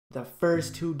The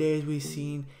first 2 days we've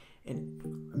seen a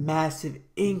massive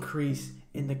increase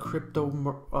in the crypto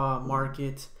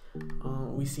market.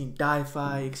 We've seen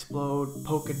DeFi explode,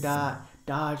 Polkadot,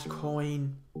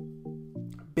 Dogecoin,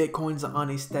 Bitcoin's on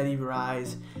a steady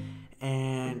rise,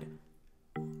 and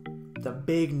the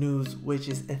big news, which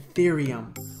is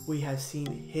Ethereum, we have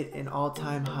seen hit an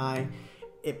all-time high.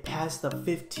 It passed the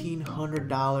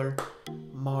 $1,500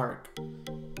 mark,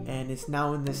 and it's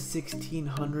now in the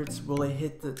 1600s. Will it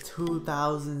hit the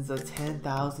 2000s, the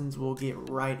 10,000s? We'll get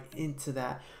right into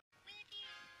that.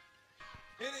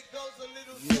 And it goes a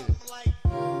little something like,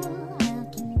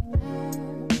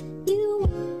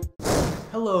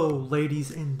 hello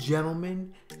ladies and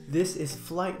gentlemen, this is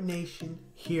Flight Nation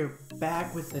here,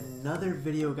 back with another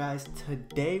video, guys.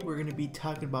 Today we're going to be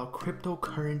talking about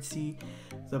cryptocurrency,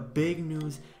 the big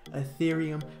news,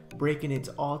 Ethereum breaking its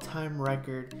all-time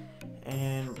record,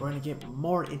 and we're going to get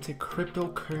more into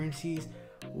cryptocurrencies.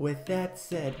 With that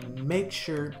said, make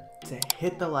sure to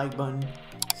hit the like button,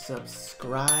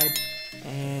 subscribe,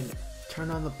 and turn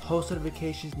on the post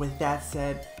notifications. With that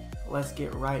said, let's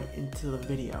get right into the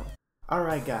video.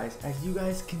 Alright guys, as you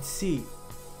guys can see,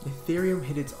 Ethereum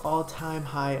hit its all-time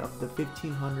high of the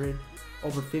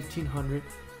over 1500,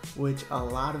 which a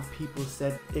lot of people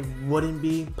said it wouldn't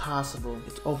be possible.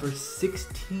 It's over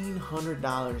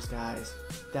 $1,600, guys.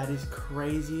 That is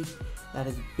crazy. That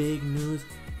is big news.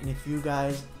 And if you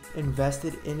guys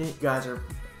invested in it, you guys are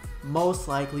most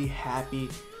likely happy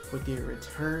with your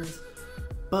returns.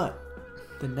 But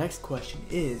the next question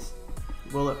is,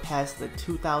 will it pass the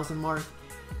 2,000 mark?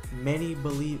 Many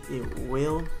believe it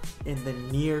will in the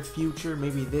near future,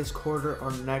 maybe this quarter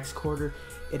or next quarter.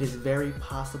 It is very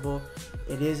possible.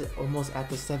 It is almost at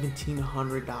the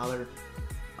 $1,700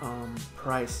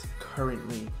 price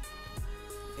currently.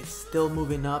 It's still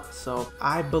moving up, so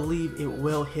I believe it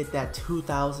will hit that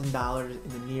 $2,000 in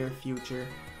the near future.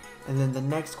 And then the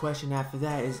next question after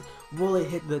that is, will it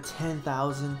hit the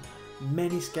 10,000?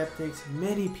 Many skeptics,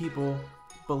 many people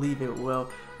believe it will,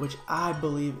 which I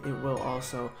believe it will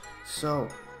also. So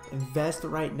invest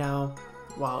right now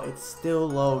while it's still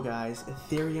low, guys.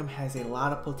 Ethereum has a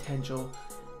lot of potential.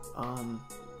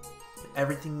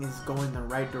 Everything is going the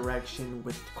right direction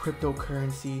with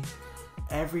cryptocurrency.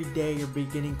 Every day you're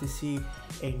beginning to see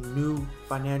a new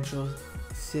financial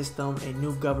system, a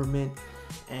new government,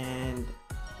 and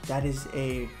that is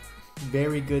a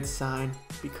very good sign,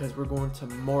 because we're going to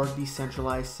more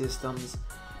decentralized systems,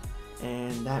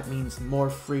 and that means more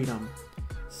freedom.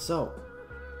 So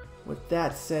with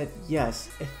that said, yes,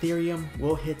 Ethereum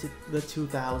will hit the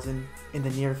 2,000 in the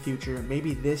near future,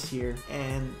 maybe this year.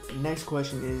 And the next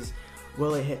question is,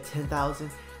 will it hit 10,000?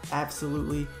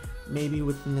 Absolutely. Maybe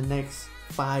within the next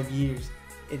 5 years.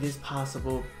 It is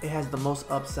possible. It has the most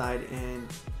upside, and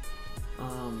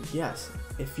yes,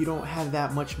 if you don't have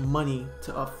that much money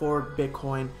to afford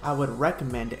Bitcoin, I would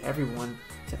recommend everyone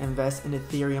to invest in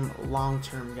Ethereum long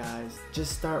term, guys.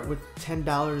 Just start with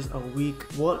 $10 a week.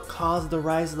 What caused the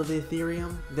rise of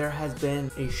Ethereum? There has been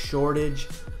a shortage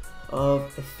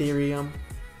of Ethereum.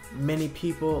 Many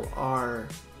people are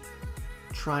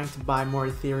trying to buy more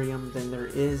Ethereum than there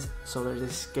is, so there's a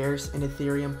scarce in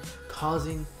Ethereum,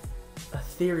 causing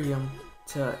Ethereum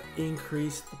to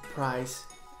increase the price.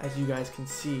 As you guys can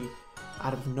see,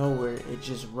 out of nowhere, it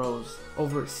just rose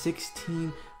over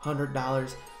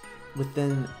 $1,600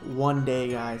 within 1 day,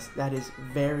 guys. That is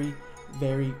very,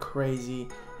 very crazy,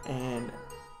 and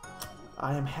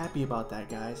I am happy about that,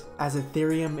 guys. As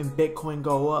Ethereum and Bitcoin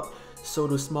go up, so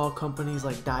do small companies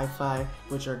like DeFi,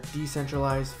 which are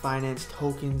decentralized finance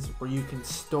tokens where you can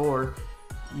store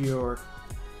your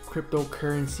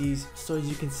cryptocurrencies. So as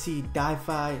you can see,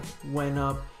 DeFi went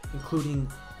up, including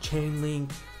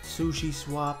Chainlink,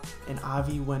 SushiSwap, and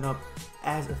Avi went up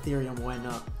as Ethereum went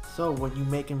up. So when you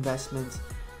make investments,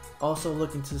 also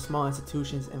look into small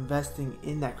institutions investing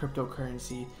in that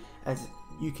cryptocurrency, as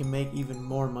you can make even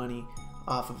more money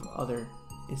off of other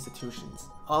institutions.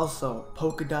 Also,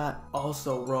 Polkadot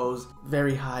also rose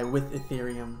very high with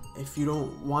Ethereum. If you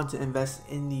don't want to invest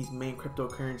in these main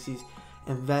cryptocurrencies,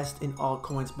 invest in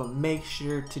altcoins, but make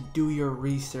sure to do your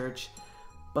research.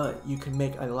 But you can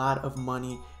make a lot of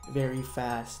money very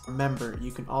fast. Remember,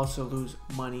 you can also lose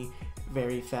money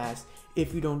very fast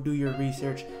if you don't do your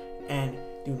research and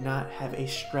do not have a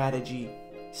strategy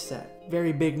set.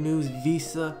 Very big news,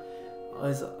 Visa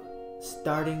is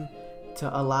starting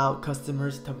to allow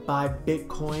customers to buy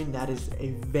Bitcoin. That is a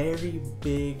very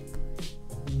big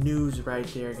news right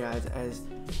there, guys, as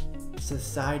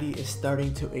society is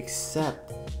starting to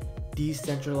accept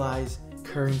decentralized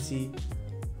currency.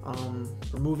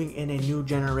 We're moving in a new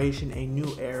generation, a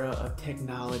new era of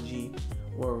technology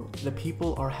where the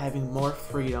people are having more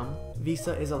freedom.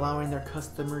 Visa is allowing their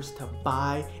customers to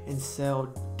buy and sell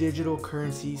digital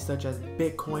currencies such as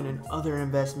Bitcoin and other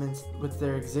investments with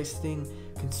their existing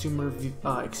consumer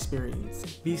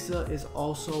experience. Visa is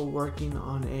also working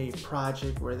on a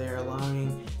project where they're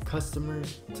allowing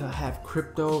customers to have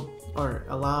crypto, or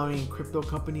allowing crypto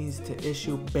companies to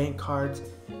issue bank cards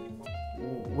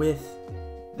with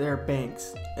their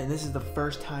banks. And this is the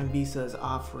first time Visa is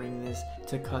offering this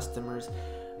to customers,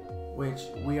 which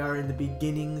we are in the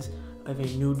beginnings of a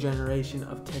new generation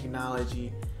of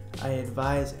technology. I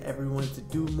advise everyone to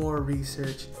do more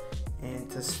research and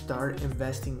to start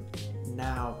investing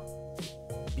now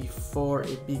before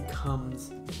it becomes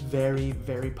very,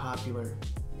 very popular.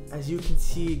 As you can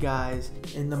see, guys,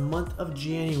 in the month of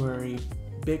January,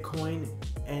 Bitcoin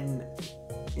and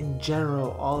in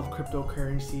general all of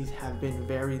cryptocurrencies have been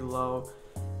very low.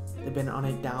 They've been on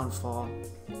a downfall.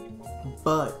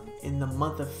 But in the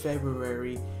month of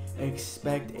February,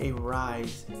 expect a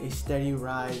rise, a steady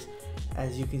rise.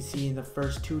 As you can see, in the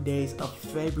first 2 days of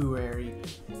February,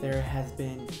 there has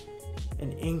been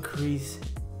an increase,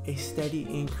 a steady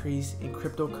increase in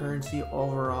cryptocurrency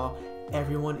overall.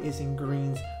 Everyone is in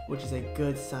greens, which is a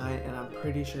good sign, and I'm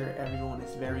pretty sure everyone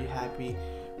is very happy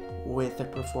with their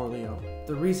portfolio.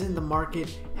 The reason the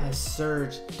market has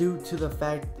surged due to the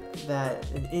fact that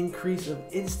an increase of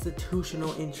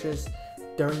institutional interest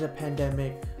during the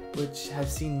pandemic, which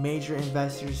has seen major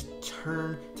investors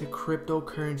turn to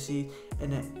cryptocurrency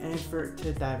in an effort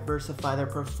to diversify their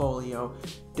portfolio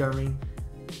during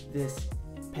this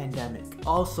pandemic.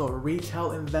 Also,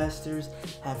 retail investors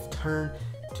have turned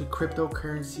to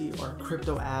cryptocurrency or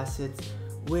crypto assets,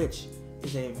 which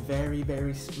is a very,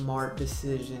 very smart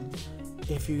decision.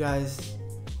 If you guys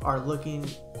are looking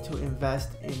to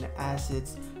invest in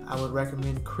assets, I would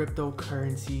recommend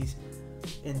cryptocurrencies.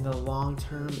 In the long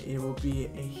term, it will be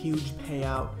a huge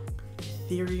payout.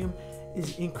 Ethereum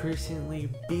is increasingly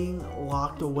being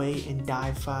locked away in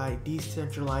DeFi,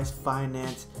 decentralized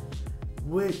finance,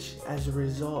 which as a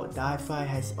result, DeFi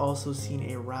has also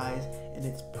seen a rise in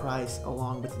its price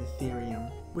along with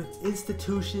Ethereum. With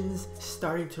institutions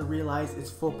starting to realize its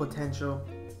full potential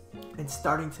and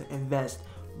starting to invest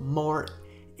more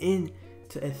into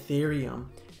Ethereum,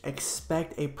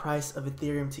 expect a price of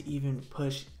Ethereum to even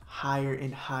push higher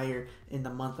and higher in the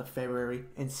month of February,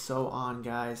 and so on,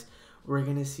 guys. We're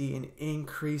gonna see an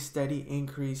increase, steady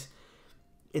increase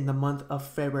in the month of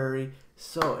February.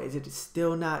 So is it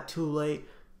still not too late?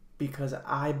 Because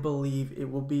I believe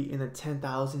it will be in the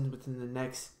 10,000s within the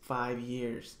next 5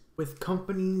 years. With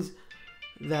companies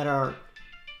that are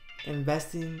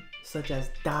investing such as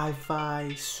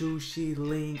DeFi, Sushi,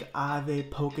 Link, Aave,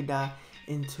 Polkadot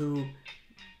into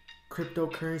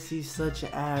cryptocurrencies such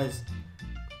as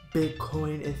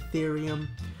Bitcoin, Ethereum,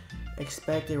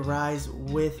 expect a rise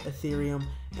with Ethereum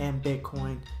and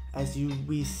Bitcoin. As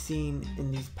we've seen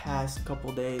in these past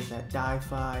couple days that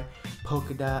DeFi,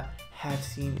 Polkadot have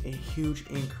seen a huge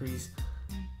increase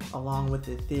along with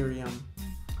Ethereum.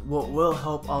 What will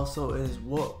help also is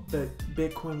what the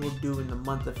Bitcoin will do in the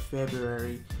month of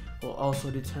February will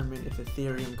also determine if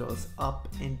Ethereum goes up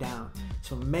and down.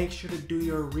 So make sure to do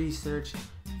your research,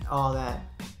 all that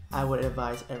I would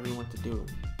advise everyone to do.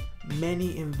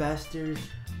 Many investors,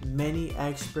 many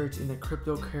experts in the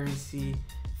cryptocurrency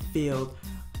field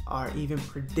are even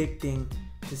predicting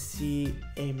to see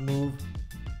a move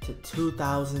to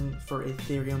 2,000 for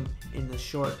Ethereum in the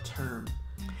short term.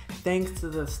 Thanks to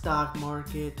the stock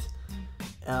market,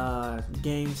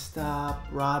 GameStop,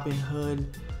 Robinhood,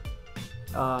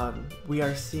 we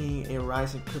are seeing a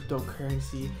rise in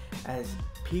cryptocurrency as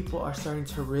people are starting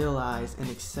to realize and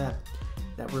accept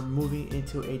that we're moving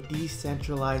into a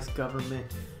decentralized government,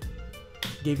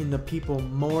 giving the people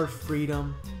more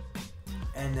freedom,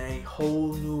 and a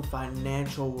whole new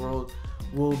financial world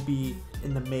will be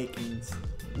in the makings.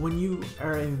 When you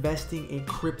are investing in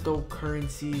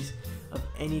cryptocurrencies of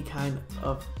any kind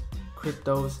of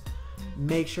cryptos,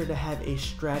 make sure to have a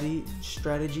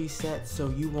strategy set so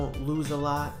you won't lose a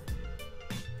lot,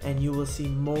 and you will see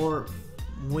more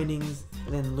winnings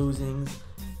than losings,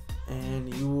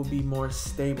 and you will be more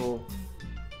stable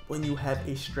when you have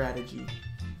a strategy.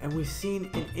 And we've seen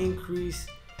an increase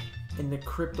in the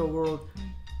crypto world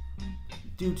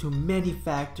due to many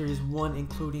factors, one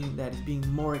including that it's being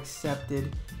more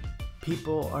accepted.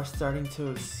 People are starting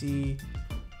to see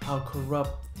how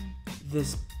corrupt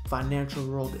this financial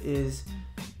world is,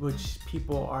 which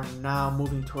people are now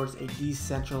moving towards a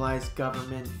decentralized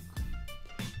government.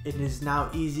 It is now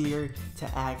easier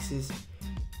to access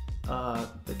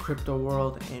the crypto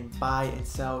world and buy and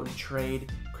sell and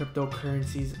trade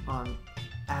cryptocurrencies on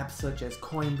apps such as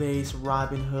Coinbase,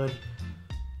 Robinhood.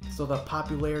 So the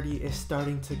popularity is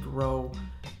starting to grow,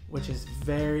 which is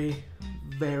very,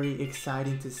 very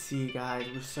exciting to see, guys.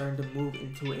 We're starting to move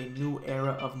into a new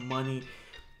era of money,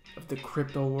 of the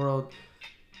crypto world.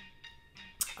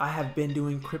 I have been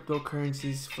doing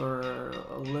cryptocurrencies for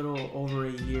a little over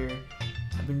a year.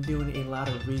 I've been doing a lot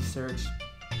of research.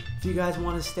 If you guys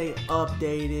want to stay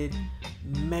updated,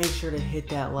 make sure to hit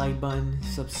that like button,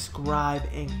 subscribe,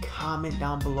 and comment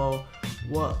down below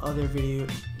what other video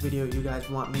you guys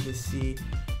want me to see.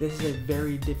 This is a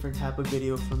very different type of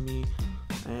video for me,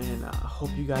 and I hope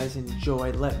you guys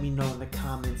enjoy. Let me know in the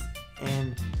comments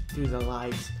and through the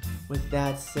likes. With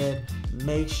that said,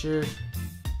 make sure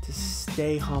to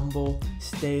stay humble,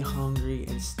 stay hungry,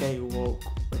 and stay woke.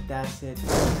 With that said,